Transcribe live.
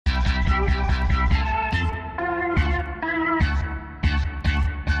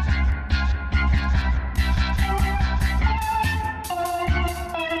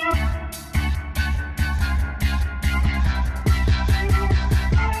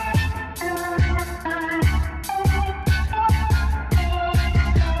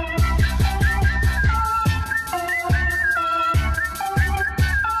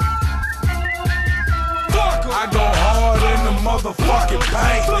motherfucking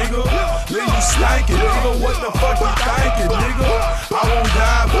paint, nigga. Leave you stankin', nigga. What the fuck you thinking, nigga? I won't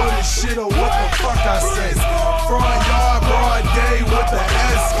die for this shit or what the fuck I say. Front yard, broad day with the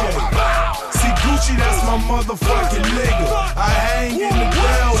escape. See Gucci, that's my motherfucking nigga. I hang in the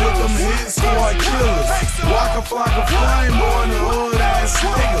ground with them hit squad killers. WAKA flame on the hood ass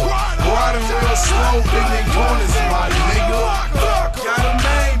nigga. Riding real slow, bending corners, my nigga. Got a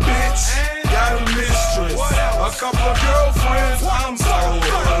main bitch, got a mistress, a couple of girlfriends, I'm so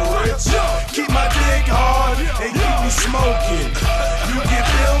rich. Keep my dick hard and keep me smoking. You get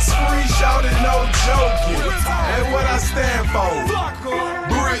bills free, shouting no joking. And what I stand for,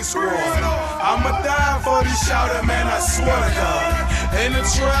 Brick Squad. I'ma die for this shouting, man, I swear to God. In the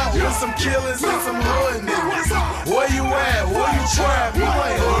trap with some killers and some hood niggas. Where you at? Where you trap? You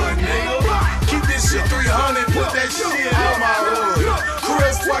ain't hood, nigga. Keep this shit 300, put that shit in my hood.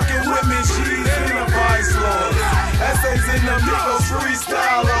 Chris fucking with me, she's in the vice lord. Essays in the Migos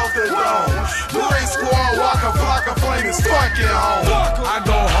freestyle off the dome. Brick Squad, WAKA flame is fucking home. I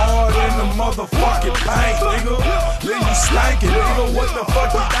go hard in the motherfucking paint, nigga. Leave you stankin', nigga. What the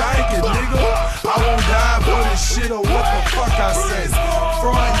fuck you thinking, nigga? I won't die for this shit or what the fuck I say.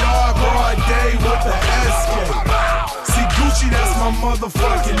 Front yard, broad day with the escape. See Gucci, that's my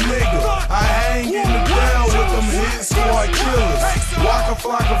motherfucking nigga. I hang in the ground with them hit squad killers. WAKA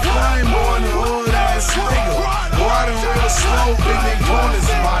flame on the hood ass nigga. Riding real slow, bending corners,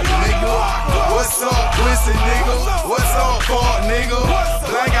 my nigga. What's up, Quincy, nigga? What's up, Fort, nigga?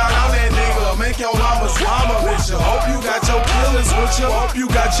 Blank out on that nigga. Make your mama's mama with you. Hope you got your killers with you. Hope you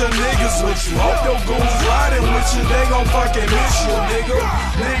got your niggas with you. Hope your goons riding with you. They gon' fucking miss you, nigga.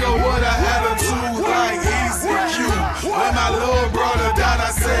 Nigga, what a attitude like Easy Q. When my little brother died, I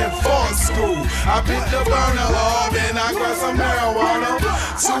said, fuck school. I picked the burner up and I grabbed some marijuana.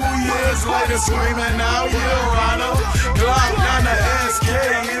 2 years later, screaming out, Your Honor. Glock down the SK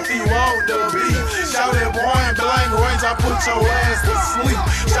if you want the beat. Shout it point blank range, I put your ass to sleep.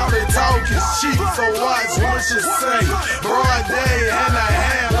 Shout it talk is cheap, so watch what you say. Broad day and a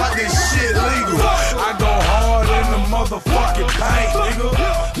hand like this shit legal. I go hard in the motherfucking paint, nigga.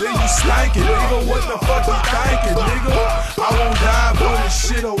 Leave you stankin', nigga. What the fuck you thinking, nigga? I won't die for this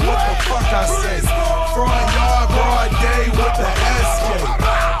shit or what the fuck I say. Front yard, broad day with the escape.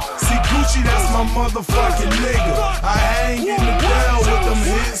 See Gucci, that's my motherfucking nigga. I hang in the ground with them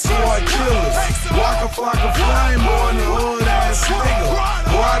hit squad killers. WAKA flame on the hood ass nigga.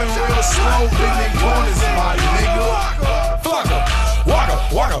 Riding real slow, bending corners, my nigga. WAKA, WAKA,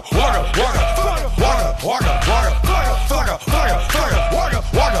 WAKA, WAKA, WAKA, WAKA, WAKA, WAKA,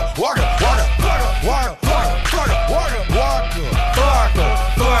 WAKA, WAKA, WAKA, WAKA, WAKA,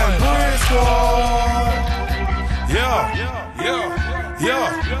 flame Brick Squad. Yeah,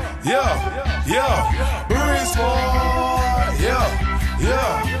 Brick Squad. Brick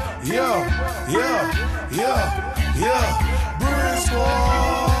Squad.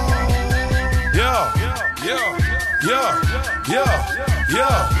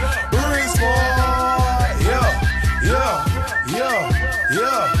 Brick Squad.